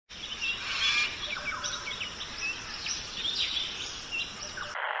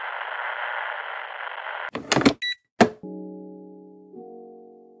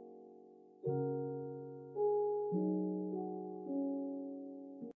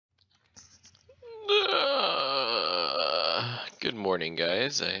Good morning,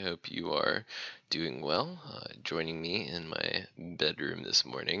 guys. I hope you are doing well. Joining me in my bedroom this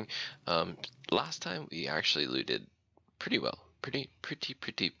morning. Last time we actually looted pretty well. Pretty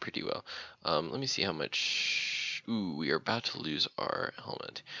well. Let me see how much. Ooh, we are about to lose our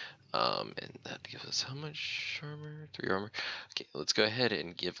helmet. And that gives us how much armor? 3 armor. Okay, let's go ahead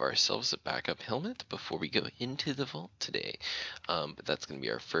and give ourselves a backup helmet before we go into the vault today. But that's gonna be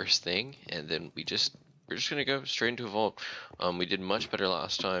our first thing, and then we're just gonna go straight into a vault. We did much better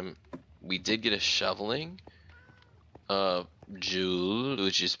last time. We did get a shoveling jewel,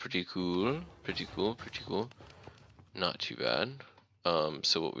 which is pretty cool. Not too bad.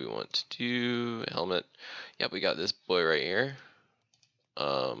 So what we want to do, helmet. Yep, we got this boy right here.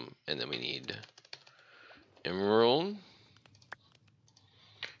 And then we need emerald.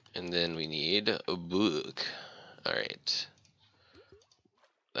 And then we need a book. Alright.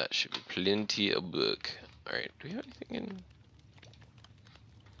 That should be plenty of book. Alright, do we have anything in?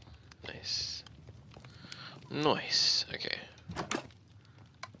 Nice. Nice. Okay.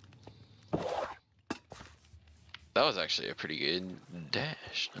 That was actually a pretty good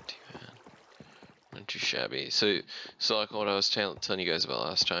dash. Not too bad. Not too shabby. So like what I was telling you guys about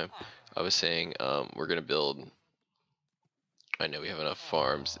last time, I was saying we're gonna build. I know we have enough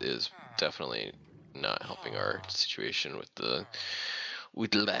farms. Is definitely not helping our situation with the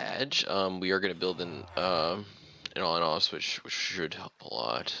ledge. We are gonna build an on-off switch, which should help a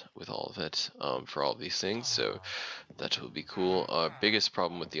lot with all of it for all of these things. So that will be cool. Our biggest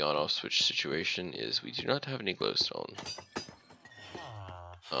problem with the on-off switch situation is we do not have any glowstone.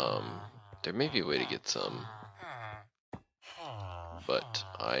 There may be a way to get some, but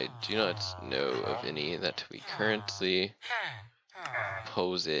I do not know of any that we currently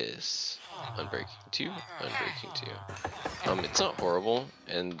possess. Unbreaking 2, Unbreaking 2. It's not horrible,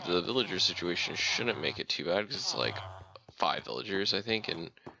 and the villager situation shouldn't make it too bad because it's like 5 villagers, I think, and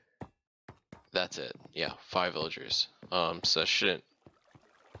that's it. Yeah, 5 villagers. So that shouldn't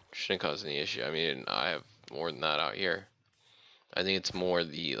cause any issue. I mean, I have more than that out here. I think it's more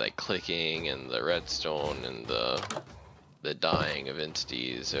the like clicking and the redstone and the dying of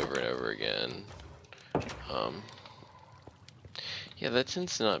entities over and over again. Yeah, that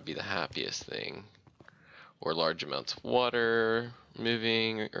tends to not be the happiest thing. Or large amounts of water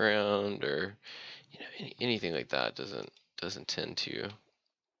moving around, or anything like that doesn't tend to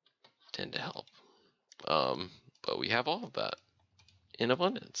help. But we have all of that in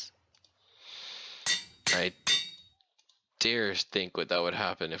abundance. I dare think what that would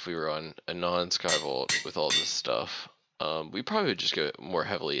happen if we were on a non-Skyvault with all this stuff. We probably would just go more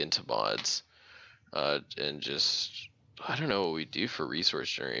heavily into mods, and just, I don't know what we do for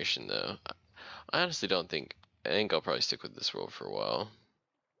resource generation though. I honestly don't think, I think I'll probably stick with this world for a while.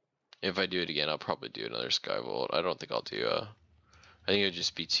 If I do it again, I'll probably do another Skyvault. I don't think I'll do I think it would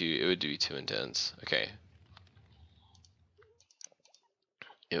just be it would be too intense. Okay.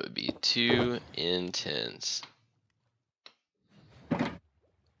 It would be too intense.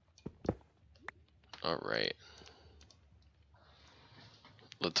 Alright.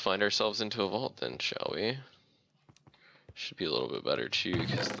 Let's find ourselves into a vault then, shall we? Should be a little bit better too,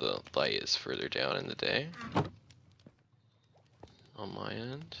 because the light is further down in the day. On my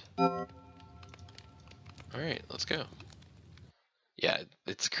end. Alright, let's go. Yeah,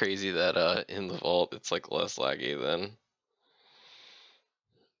 it's crazy that in the vault it's like less laggy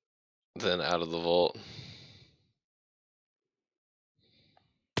than out of the vault.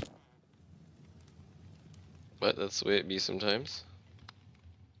 But that's the way it be sometimes.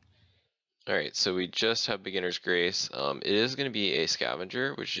 Alright, so we just have beginner's grace. It is going to be a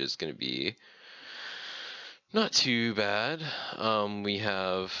scavenger, which is going to be not too bad. We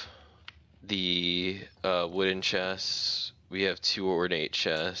have the wooden chests. We have 2 ornate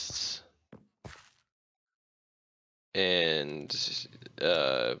chests. And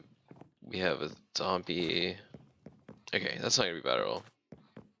we have a zombie. Okay, that's not going to be bad at all.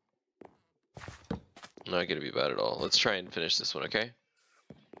 Not going to be bad at all. Let's try and finish this one, okay?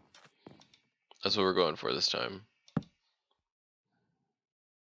 That's what we're going for this time.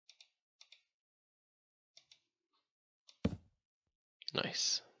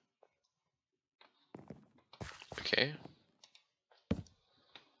 Nice. Okay.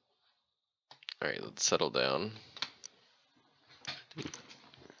 Alright, let's settle down.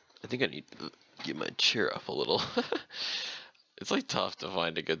 I think I need to get my chair up a little. It's like tough to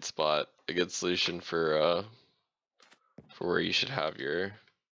find a good spot, a good solution for where you should have your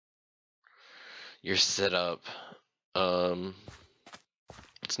setup.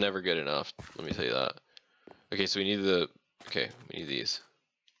 It's never good enough, let me tell you that. Okay, so we need we need these.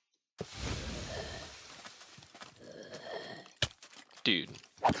 Dude.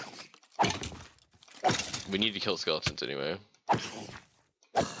 We need to kill skeletons anyway.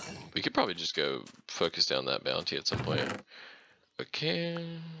 We could probably just go focus down that bounty at some point. Okay.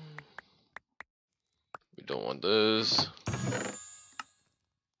 We don't want those.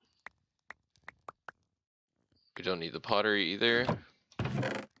 We don't need the pottery either.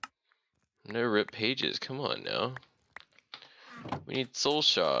 No rip pages, come on now. We need soul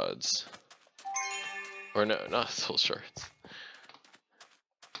shards. Or no, not soul shards.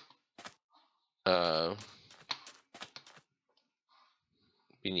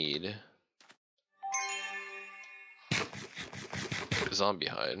 We need a zombie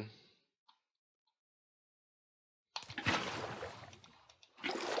hide.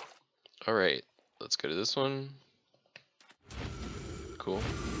 Alright, let's go to this one. Cool.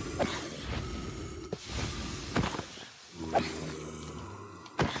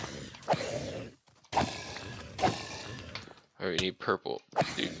 Alright, we need purple.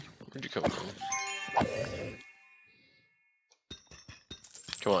 Dude, where'd you come from?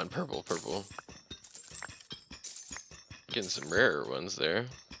 Come on, purple, purple. Getting some rarer ones there.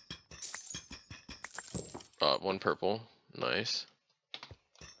 One purple. Nice.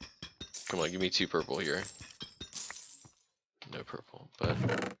 Come on, give me 2 purple here. No purple, but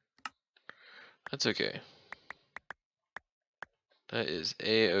that's okay. That is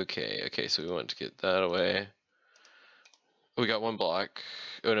a-okay. Okay, so we want to get that away. We got 1 block.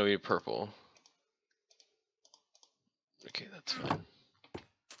 Oh no, we need purple. Okay, that's fine.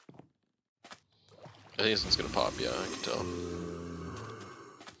 I think this one's gonna pop, yeah, I can tell.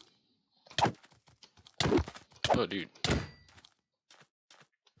 Oh, dude.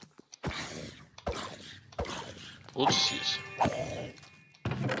 We'll just use.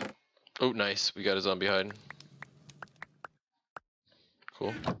 Oh, nice. We got a zombie hide.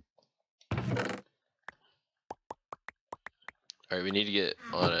 Cool. Alright, we need to get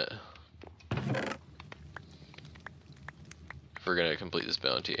on it. If we're gonna complete this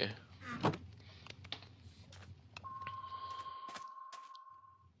bounty.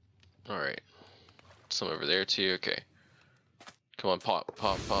 Alright. Some over there too, okay. Come on, pop,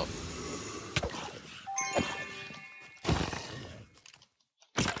 pop, pop.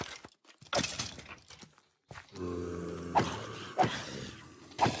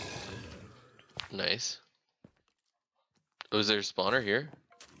 Nice. Oh, is there a spawner here?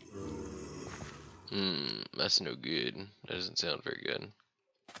 That's no good. That doesn't sound very good.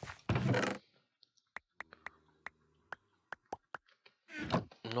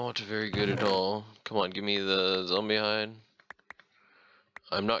 Not very good at all. Come on, give me the zombie hide.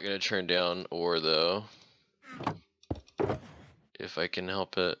 I'm not gonna turn down ore though. If I can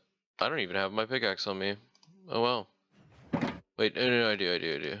help it. I don't even have my pickaxe on me. Oh well. Wait, no, I do.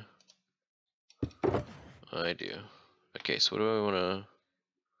 I do. Okay, so what do I wanna...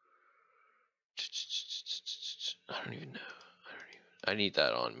 I don't even know. I need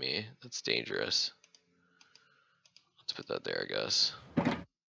that on me. That's dangerous. Let's put that there, I guess.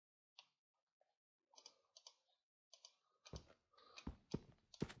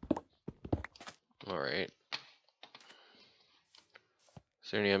 Alright.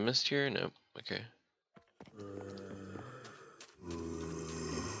 Is there any I missed here? Nope. Okay.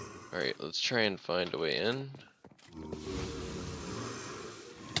 Alright, let's try and find a way in.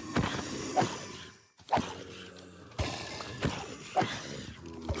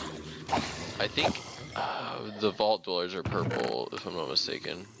 I think the vault dwellers are purple, if I'm not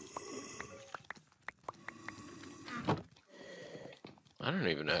mistaken. I don't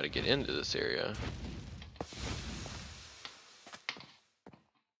even know how to get into this area.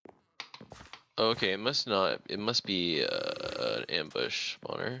 Okay, it must not. It must be an ambush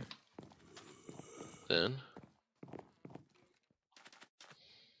spawner. Then.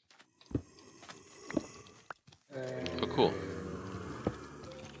 Oh, cool.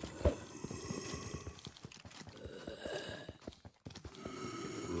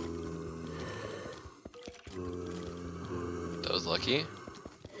 That was lucky.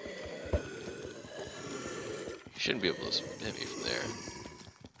 You shouldn't be able to hit me from there.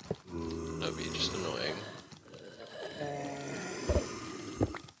 That'd be just annoying.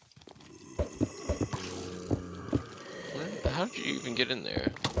 How did you even get in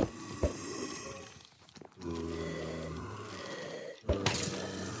there?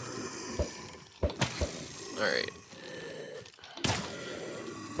 Alright.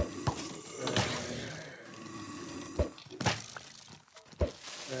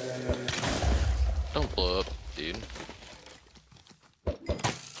 Don't blow up, dude.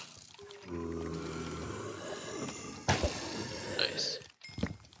 Nice.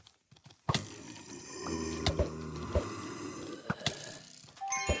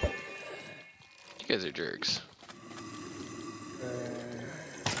 guys are jerks.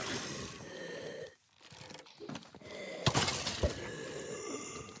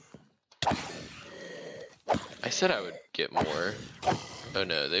 I said I would get more. Oh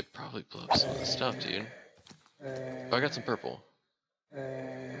no, they probably blew up some of the stuff, dude. Oh, I got some purple.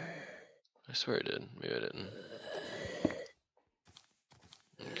 I swear I did. Maybe I didn't.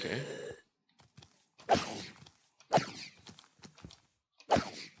 Okay.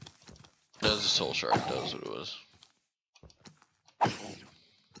 That was a soul shark, that was what it was.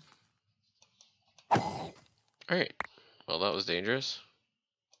 Alright. Well, that was dangerous.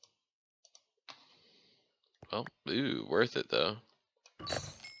 Well, ooh, worth it though.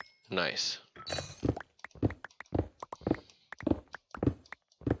 Nice.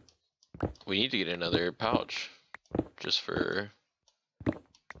 We need to get another pouch. Just for...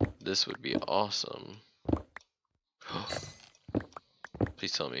 This would be awesome.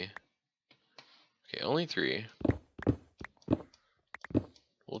 Please tell me. Okay, only 3.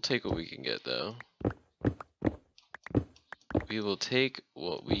 We'll take what we can get though. We will take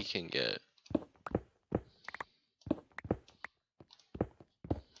what we can get.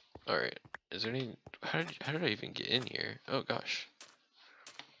 Alright. Is there any... How did I even get in here? Oh gosh.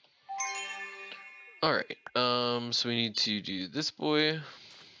 Alright. So we need to do this boy.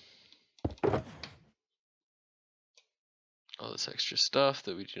 All this extra stuff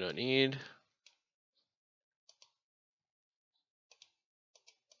that we do not need.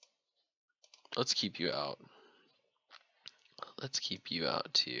 Let's keep you out. Let's keep you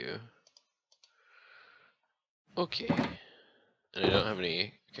out too. Okay. And I don't have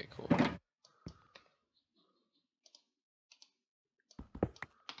any... Okay, cool.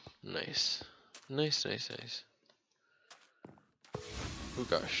 Nice. Nice, nice, nice. Oh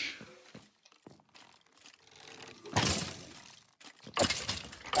gosh.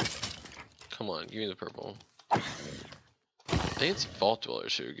 Come on, give me the purple. I think it's vault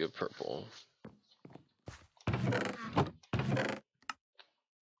dwellers who give purple.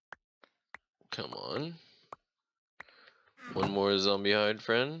 Come on. One more zombie hide,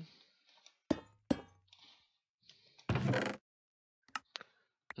 friend.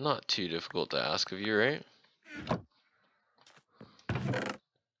 Not too difficult to ask of you, right?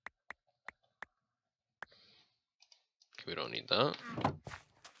 Okay, we don't need that.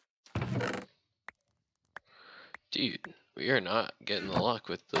 Dude, we are not getting the luck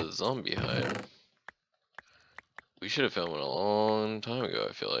with the zombie hide. We should have found one a long time ago,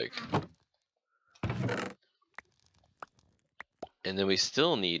 I feel like. And then we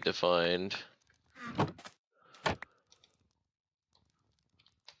still need to find...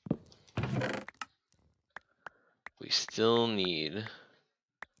 We still need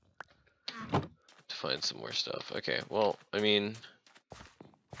to find some more stuff. Okay, well, I mean...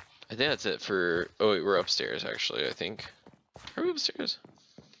 I think that's it for... Oh wait, we're upstairs actually, I think. Are we upstairs?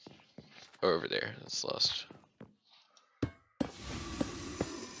 Oh, over there. That's lost.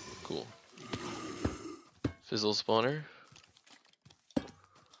 Cool. Fizzle spawner.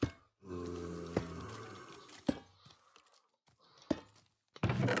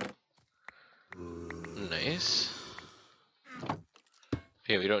 Nice.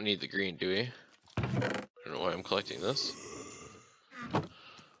 Okay, we don't need the green, do we? I don't know why I'm collecting this.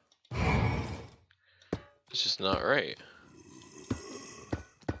 It's just not right.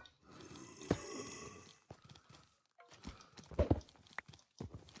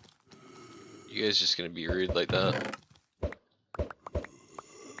 You guys just gonna be rude like that?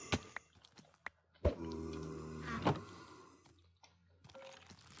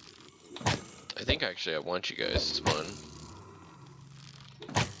 I think actually I want you guys to spawn.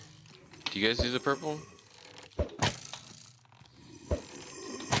 Do you guys do the purple?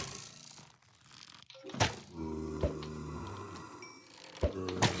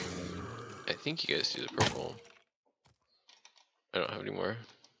 I think you guys do the purple. I don't have any more.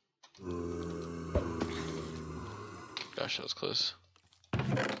 Gosh, that was close.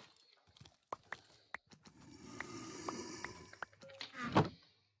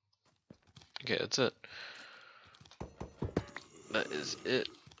 Okay, that's it. That is it.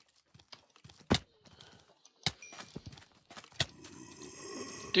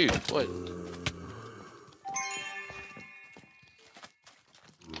 Dude, what?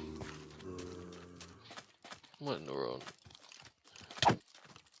 What in the world?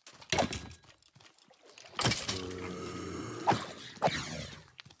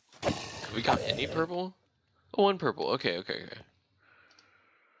 Have we got any purple? Oh, one purple. Okay, okay, okay.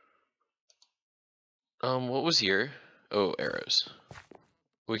 What was here? Oh, arrows.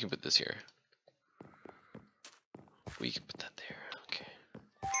 We can put this here. We can put that there. Okay.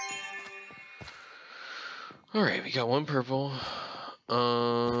 Alright, we got one purple.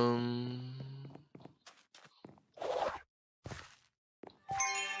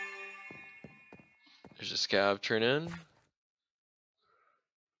 There's a scav turn in.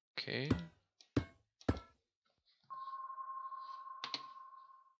 Okay.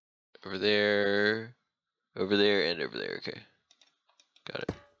 Over there, and over there. Okay. Got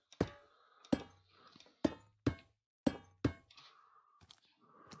it.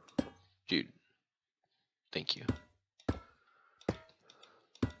 Dude. Thank you.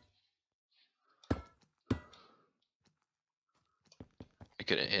 I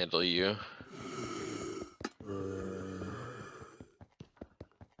couldn't handle you.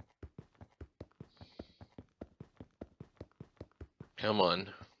 Come on.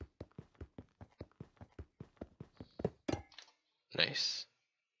 Nice.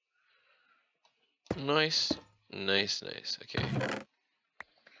 Nice. Okay.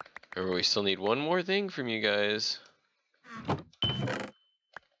 Remember, we still need one more thing from you guys.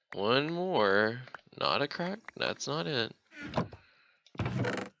 One more. Not a crack. That's not it.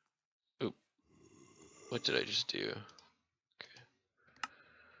 Oop. What did I just do? Okay.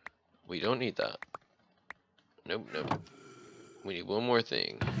 We don't need that. Nope. We need one more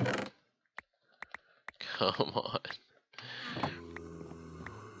thing. Come on.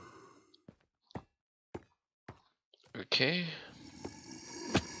 Okay.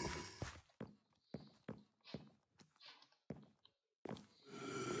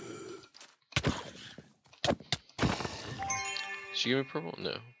 Did you give me purple?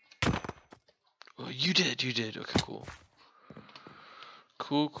 No. Oh, you did. Okay, cool.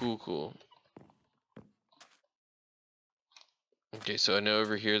 Cool. Okay, so I know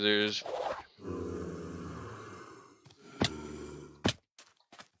over here there's...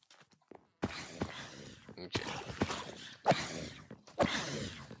 Okay.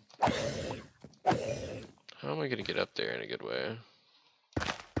 How am I gonna get up there in a good way?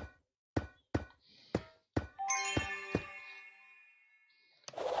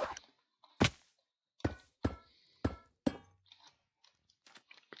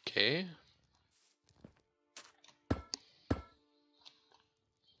 Okay.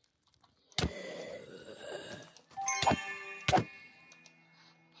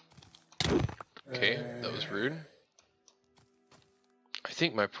 Okay, that was rude. I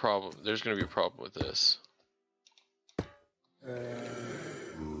think my problem, there's gonna be a problem with this.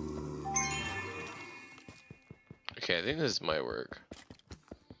 Okay, I think this might work.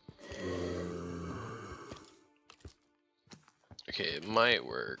 Okay, it might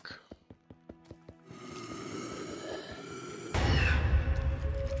work.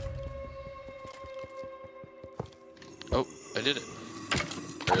 Oh, I did it.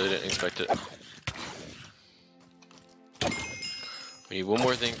 I really didn't expect it. We need one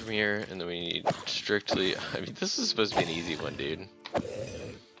more thing from here, and then we need strictly... I mean, this is supposed to be an easy one, dude.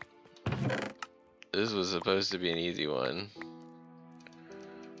 This was supposed to be an easy one.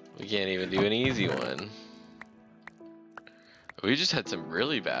 We can't even do an easy one. We just had some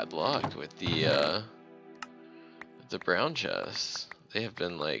really bad luck with the brown chests. They have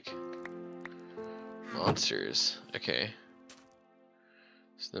been like monsters. Okay.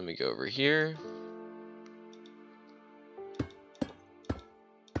 So then we go over here.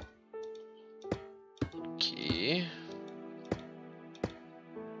 Key.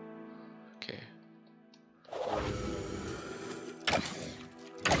 Okay.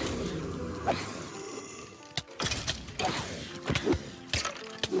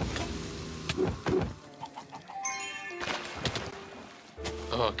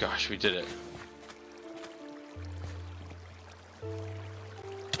 Oh gosh, we did it.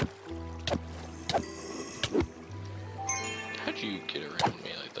 How'd you get around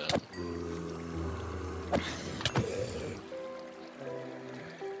me like that?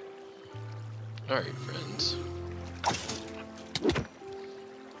 Alright, friends.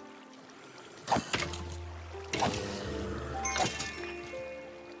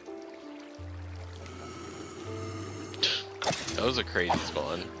 That was a crazy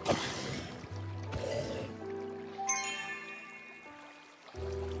spawn.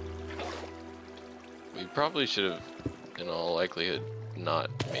 We probably should have, in all likelihood, not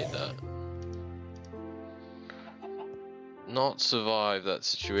made that. Not survive that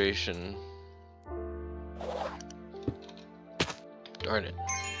situation. Darn it.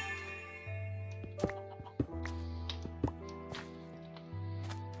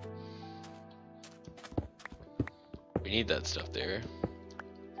 We need that stuff there.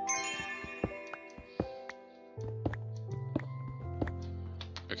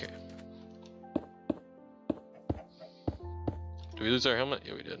 Okay. Did we lose our helmet?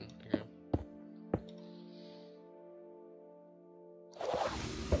 Yeah, we did. Okay.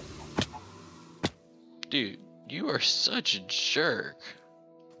 Dude, you are such a jerk.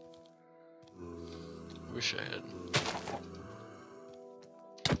 Wish I had.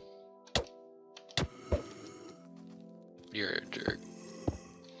 You're a jerk.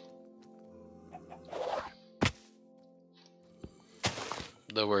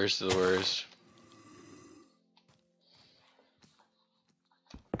 The worst of the worst.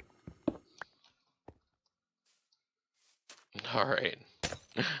 Alright.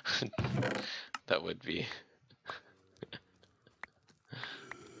 That would be.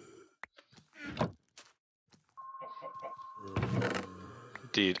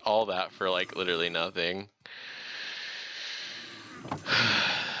 Dude, all that for like literally nothing.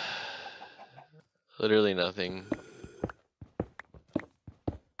 Literally nothing.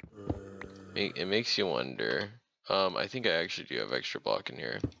 It makes you wonder. I think I actually do have extra block in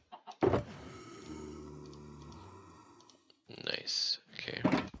here. Nice. Okay.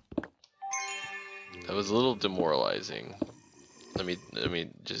 That was a little demoralizing. Let me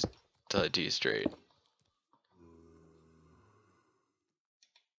just tell it to you straight.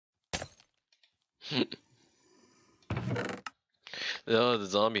 Oh, the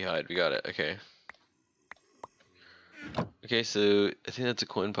zombie hide. We got it. Okay. Okay, so I think that's a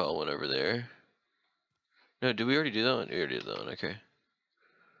coin pile one over there. No, did we already do that one? We already did that one. Okay.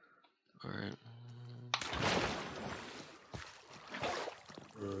 Alright.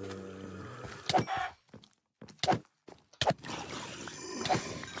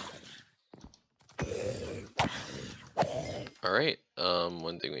 Alright,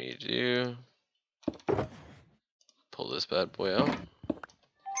 one thing we need to do, pull this bad boy out.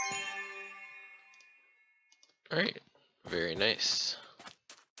 Alright, very nice.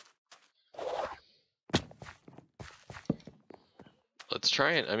 Let's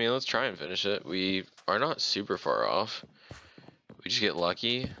try and finish it. We are not super far off. We just get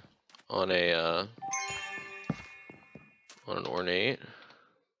lucky on a on an ornate.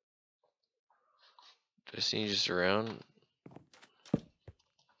 Just need just around.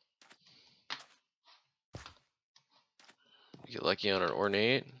 Get lucky on an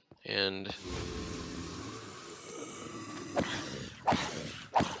ornate and that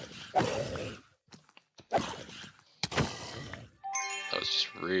was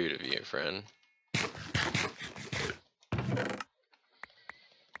just rude of you, friend.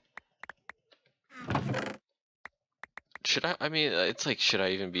 Should I mean, it's like, should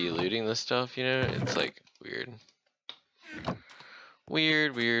I even be looting this stuff, you know? It's like weird.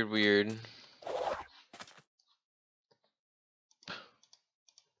 Weird.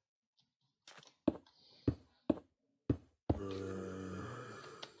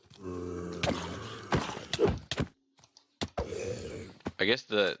 I guess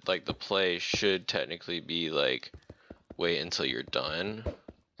the play should technically be like wait until you're done.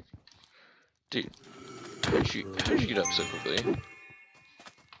 Dude, how'd you get up so quickly?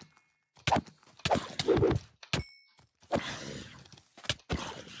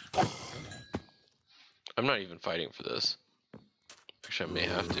 I'm not even fighting for this. Actually, I may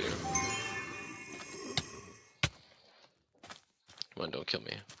have to. Come on, don't kill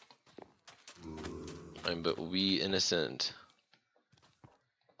me. I'm but wee innocent.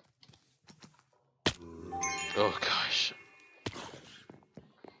 Oh gosh.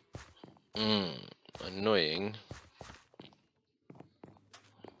 Annoying.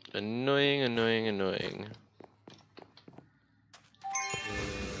 Annoying.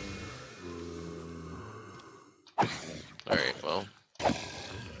 Alright, well.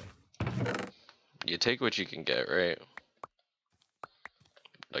 You take what you can get, right?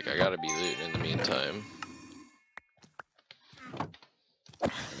 Like, I gotta be looting in the meantime.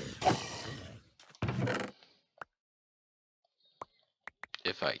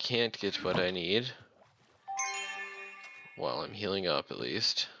 If I can't get what I need, while I'm healing up at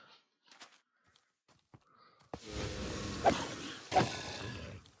least.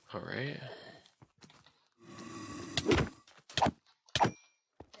 Alright.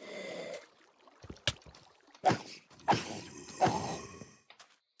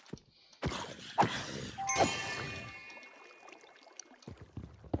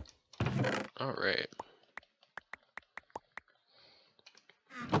 Alright.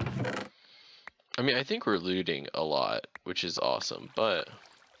 I mean, I think we're looting a lot, which is awesome, but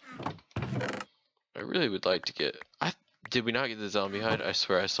I really would like to get... Did we not get the zombie hide? I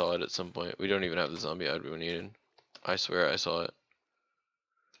swear I saw it at some point. We don't even have the zombie hide we needed. I swear I saw it.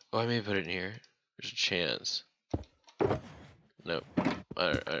 Oh, I may put it in here. There's a chance. Nope.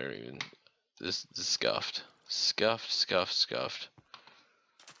 I don't even... This is scuffed. Scuffed.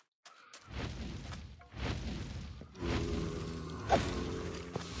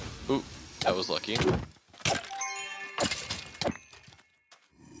 Ooh, that was lucky.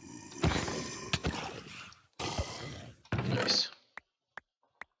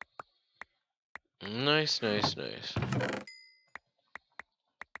 Nice, nice, nice.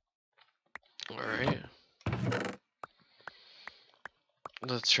 Alright.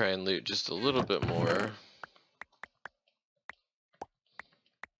 Let's try and loot just a little bit more.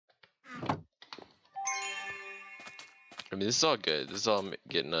 I mean, this is all good. This is all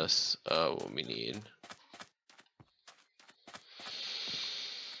getting us what we need.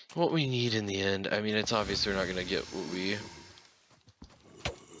 What we need in the end. I mean, it's obvious we're not going to get what we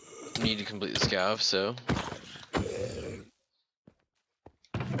need to complete the scav, so...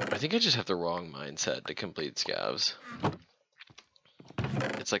 I think I just have the wrong mindset to complete scavs.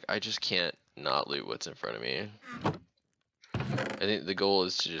 It's like, I just can't not loot what's in front of me. I think the goal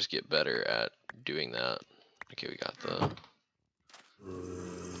is to just get better at doing that. Okay, we got the...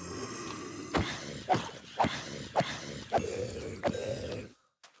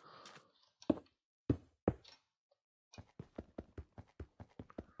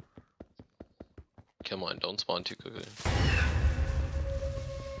 Come on, don't spawn too quickly.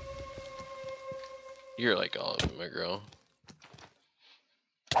 You're like all of them, my girl.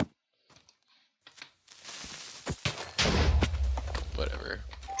 Whatever.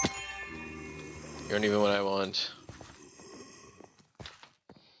 You aren't even what I want.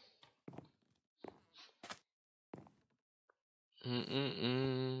 We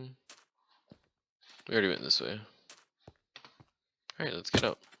already went this way. Alright, let's get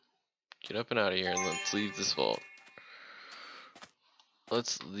up. Get up and out of here and let's leave this vault.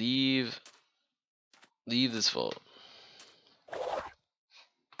 Let's leave this vault.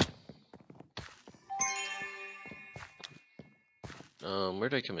 Where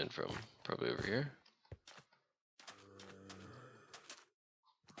did I come in from? Probably over here.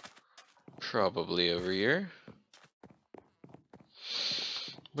 Probably over here.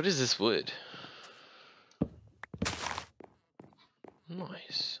 What is this wood?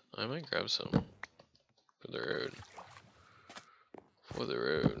 Nice. I might grab some for the road. For the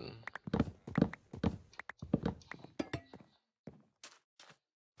road.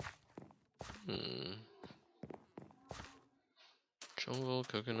 Jungle,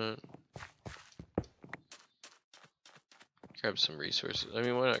 coconut. Grab some resources. I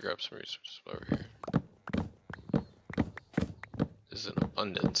mean, why not grab some resources over here? There's an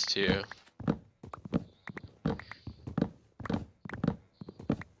abundance too.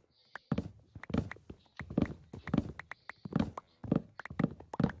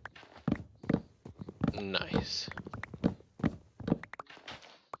 Nice.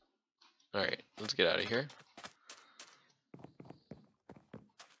 Alright, let's get out of here.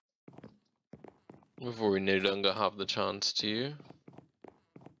 Before we no longer have the chance to.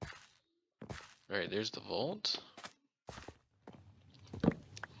 Alright, there's the vault.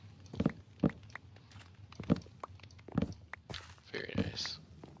 Very nice.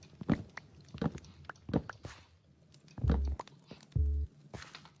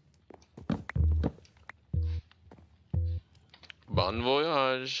 Bon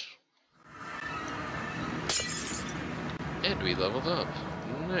voyage! And we leveled up.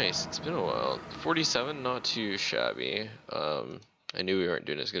 Nice, it's been a while. 47, not too shabby. I knew we weren't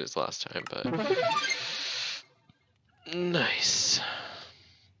doing as good as last time, but... Nice.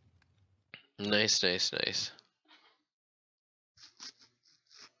 Nice, nice, nice.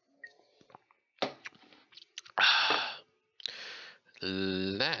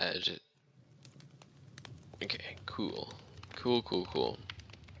 Lad. Okay, cool. Cool, cool, cool.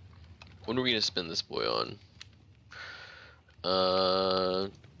 What are we gonna spend this boy on?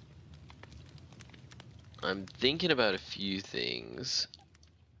 I'm thinking about a few things.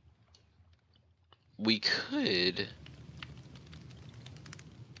 We could...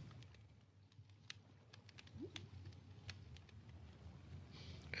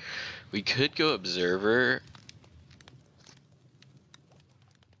 go observer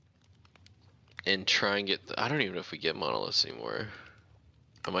and try and get I don't even know if we get monoliths anymore.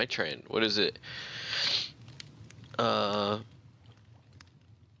 I might try and... What is it?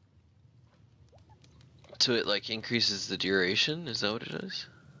 So it like increases the duration? Is that what it is?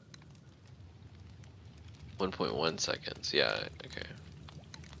 1.1 seconds. Yeah, okay.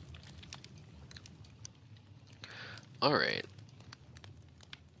 Alright.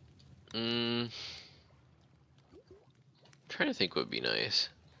 Trying to think what would be nice.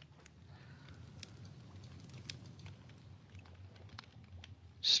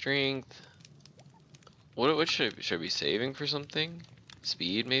 Strength. What should I be saving for something?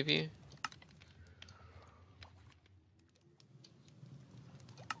 Speed maybe?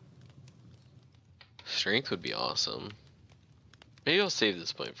 Strength would be awesome. Maybe I'll save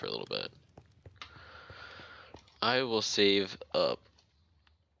this point for a little bit. I will save up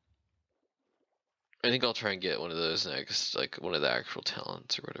I think I'll try and get one of those next, like one of the actual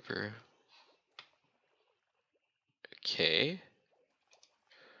talents or whatever. Okay.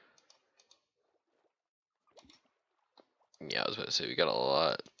 Yeah, I was about to say, we got a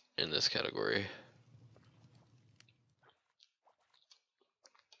lot in this category.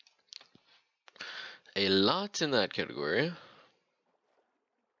 A lot in that category.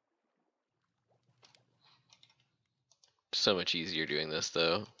 So much easier doing this,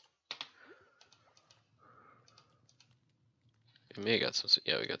 though. We may have got some,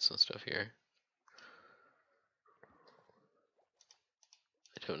 yeah, we got some stuff here.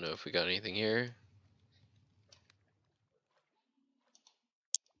 I don't know if we got anything here.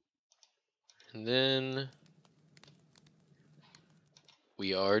 And then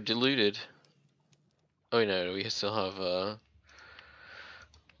we are diluted. Oh no, we still have oh,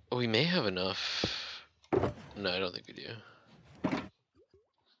 we may have enough. No, I don't think we do.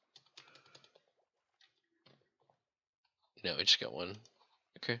 No, we just got one.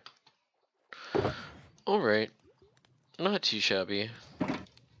 Okay. Alright. Not too shabby.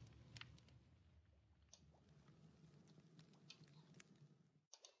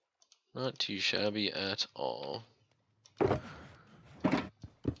 Not too shabby at all. And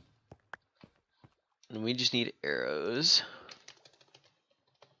we just need arrows.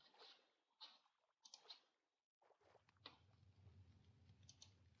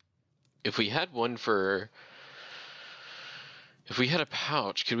 If we had one for... If we had a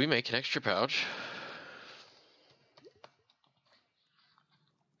pouch, could we make an extra pouch?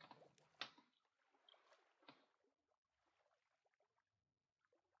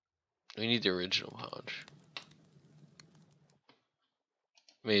 We need the original pouch.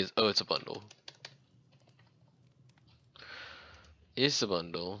 Oh, it's a bundle. It's a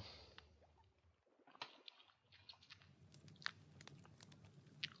bundle.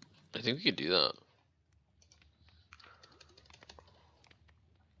 I think we could do that.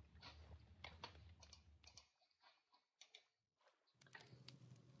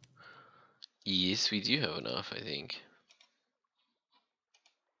 Yes, we do have enough, I think.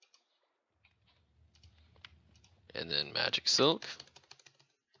 And then magic silk.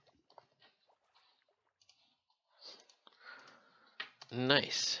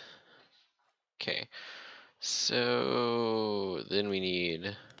 Nice. Okay. So then we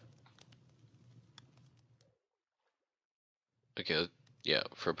need... Okay, yeah,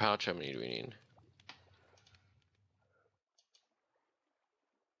 for a pouch, how many do we need?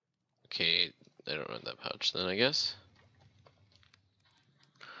 Okay, I don't want that pouch then, I guess.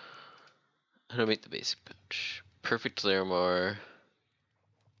 How do I make the basic pouch? Perfect Larimar.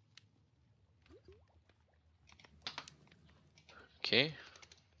 Okay.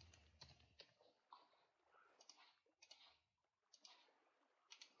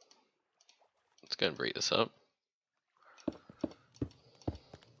 Let's go and break this up.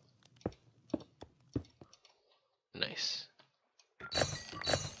 Nice.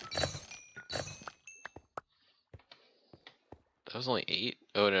 That was only 8?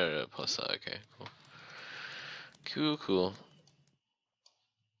 Oh, no, plus that. Okay, cool. Cool.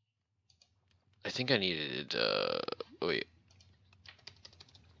 I think I needed, wait.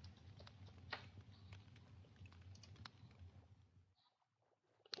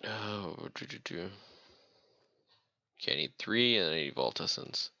 Oh, what did you do? Okay, I need 3 and I need Vault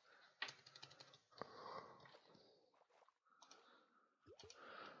Essence.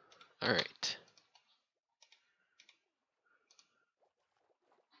 Alright.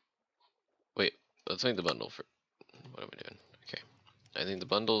 Wait, let's make the bundle for... What am I doing? Okay. I think the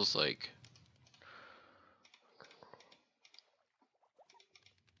bundle's like...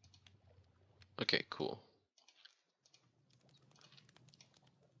 Okay, cool.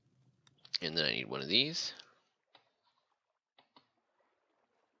 And then I need one of these.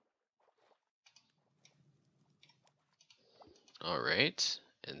 Alright,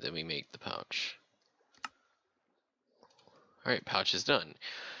 and then we make the pouch. Alright, pouch is done.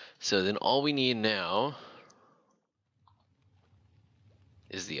 So then all we need now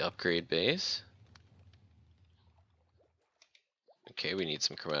is the upgrade base. Okay, we need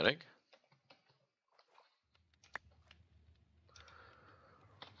some chromatic.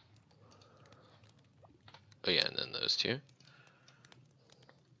 Oh yeah, and then those two.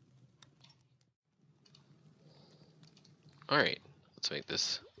 Alright, let's make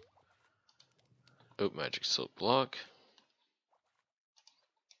this. Oh, magic silk block.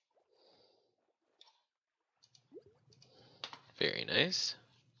 Very nice.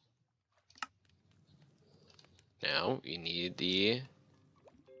 Now we need the...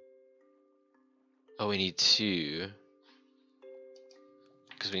 Oh, we need 2.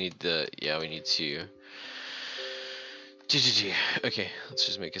 because we need the, yeah, we need to. Okay, let's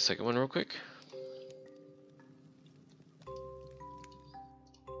just make a second one real quick.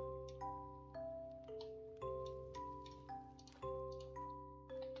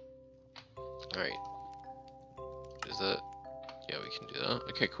 Alright. Is that? Yeah, we can do that.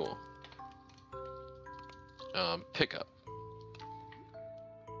 Okay, cool. Pick up.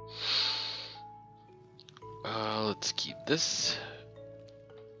 Let's keep this.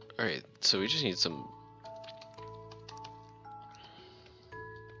 Alright, so we just need some.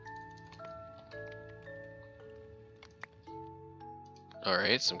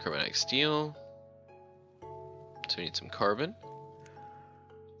 Alright, some chromatic steel. So we need some carbon.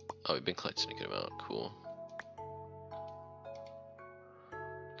 Oh, we've been collecting a good amount. Cool.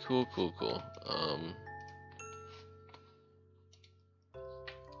 Cool.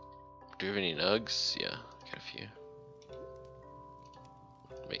 Do we have any nugs? Yeah, got a few.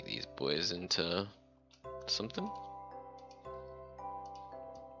 Make these boys into something.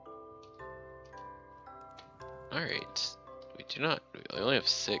 Alright. We do not. We only have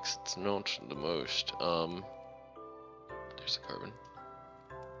 6. It's not the most. There's the carbon.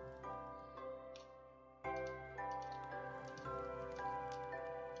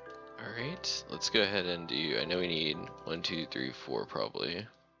 Alright, let's go ahead and do. I know we need 1, 2, 3, 4 probably.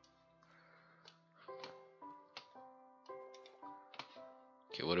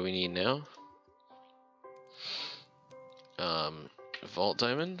 Okay, what do we need now? Vault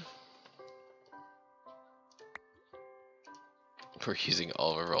diamond. We're using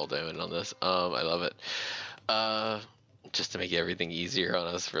all of our vault diamond on this. I love it. Just to make everything easier on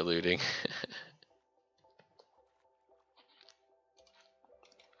us for looting.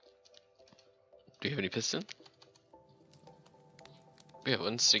 Do you have any piston? We have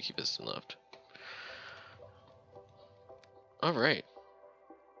 1 sticky piston left. Alright.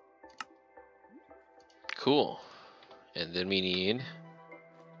 Cool. And then we need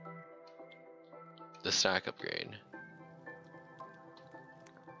the stack upgrade.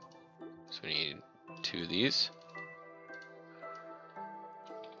 So we need 2 of these.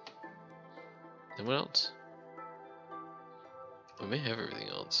 Then what else? We may have everything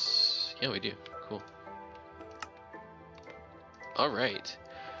else. Yeah, we do. Cool. Alright.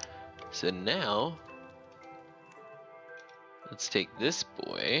 So now, let's take this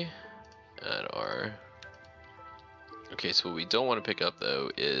boy at our... Okay, so what we don't want to pick up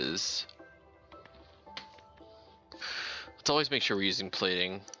though is... Let's always make sure we're using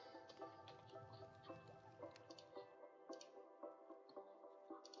plating.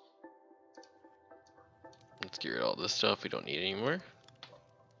 Let's get rid of all this stuff we don't need anymore.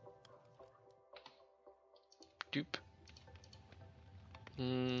 Doop.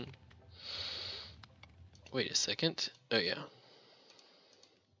 Wait a second. Oh yeah.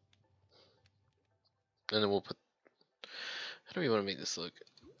 And then we'll put... How do we want to make this look?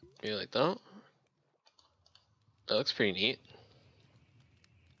 Maybe like that? That looks pretty neat.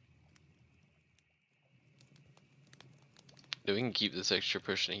 Then we can keep this extra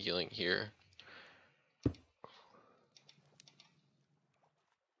potion of healing here.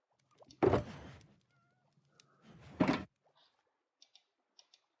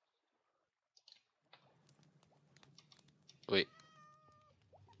 Wait.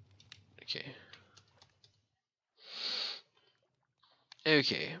 Okay.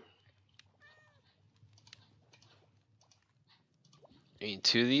 Okay. I need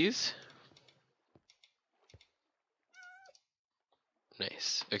 2 of these.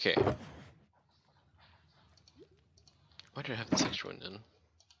 Nice. Okay. Why did I have this extra one in?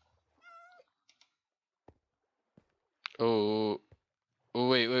 Oh. Oh,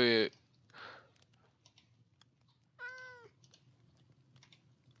 wait.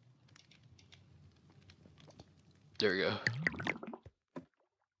 There we go.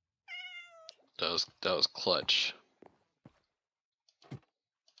 That was clutch.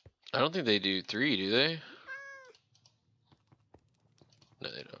 I don't think they do 3, do they? No,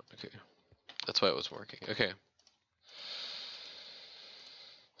 they don't. Okay. That's why it wasn't working. Okay.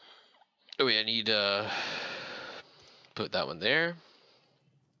 Oh wait, I need put that one there.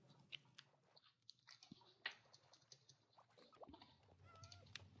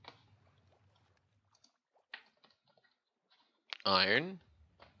 Iron.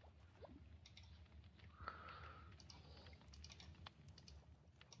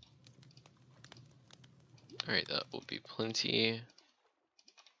 Alright, that will be plenty.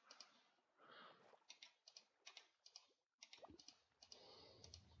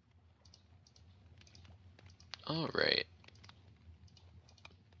 Alright.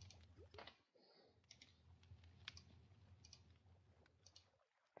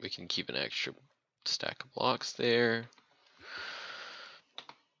 can keep an extra stack of blocks there.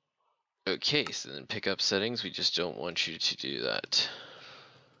 Okay, so then pick up settings, we just don't want you to do that.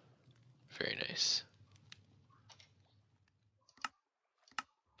 Very nice.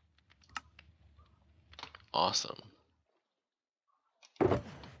 Awesome.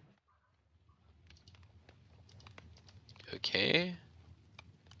 Okay.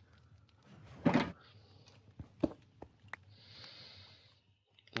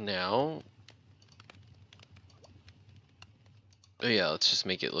 Now, oh yeah, let's just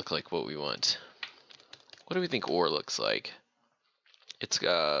make it look like what we want. What do we think ore looks like? It's we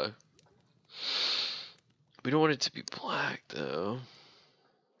don't want it to be black though.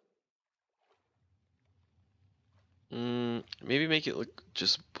 Maybe make it look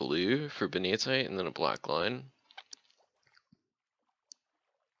just blue for beneatite and then a black line.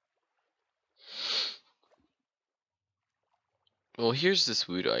 Well, here's this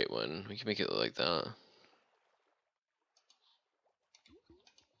woodite one. We can make it look like that.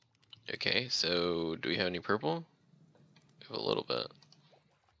 Okay, so do we have any purple? We have a little bit.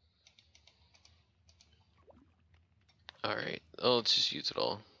 Alright, oh, let's just use it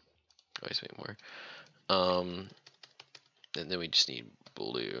all. Always make more. And then we just need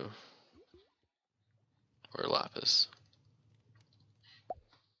blue. Or lapis.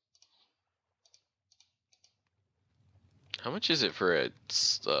 How much is it for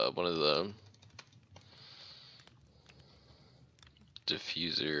one of the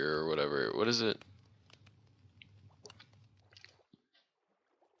diffuser or whatever? What is it?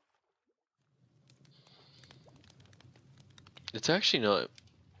 It's actually not.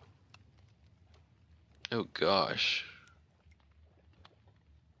 Oh gosh.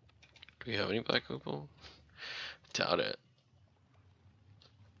 Do we have any black opal? Doubt it.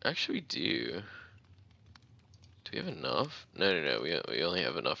 Actually, we do. Do we have enough? No. We only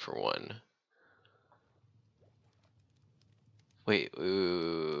have enough for one. Wait.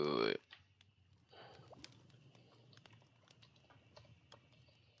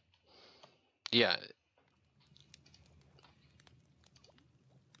 Yeah.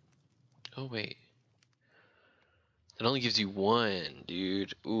 Oh wait. It only gives you one,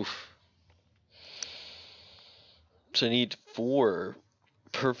 dude. Oof. So I need 4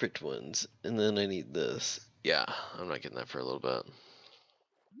 perfect ones, and then I need this. Yeah, I'm not getting that for a little bit.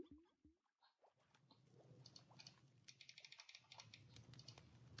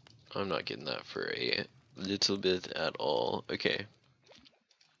 I'm not getting that for a little bit at all. Okay.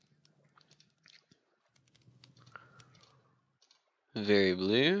 Very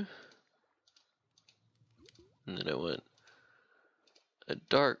blue. And then I want a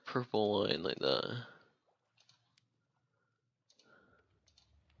dark purple line like that.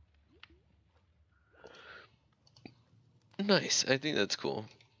 Nice, I think that's cool.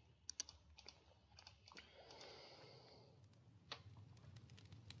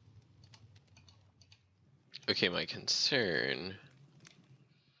 Okay, my concern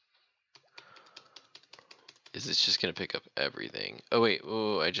is it's just gonna pick up everything. Oh wait,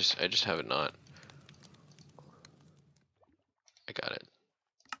 oh, I just have it not. I got it.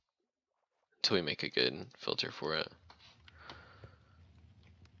 Until we make a good filter for it.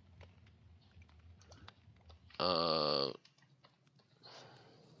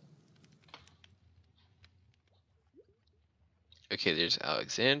 Okay, there's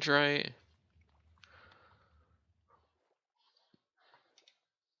Alexandrite.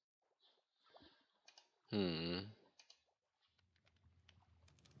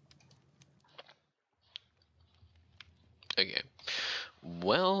 Okay.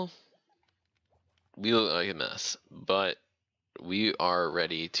 Well, we look like a mess, but we are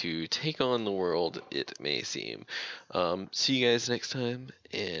ready to take on the world, it may seem. See you guys next time,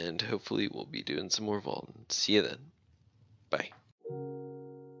 and hopefully we'll be doing some more vaulting. See you then.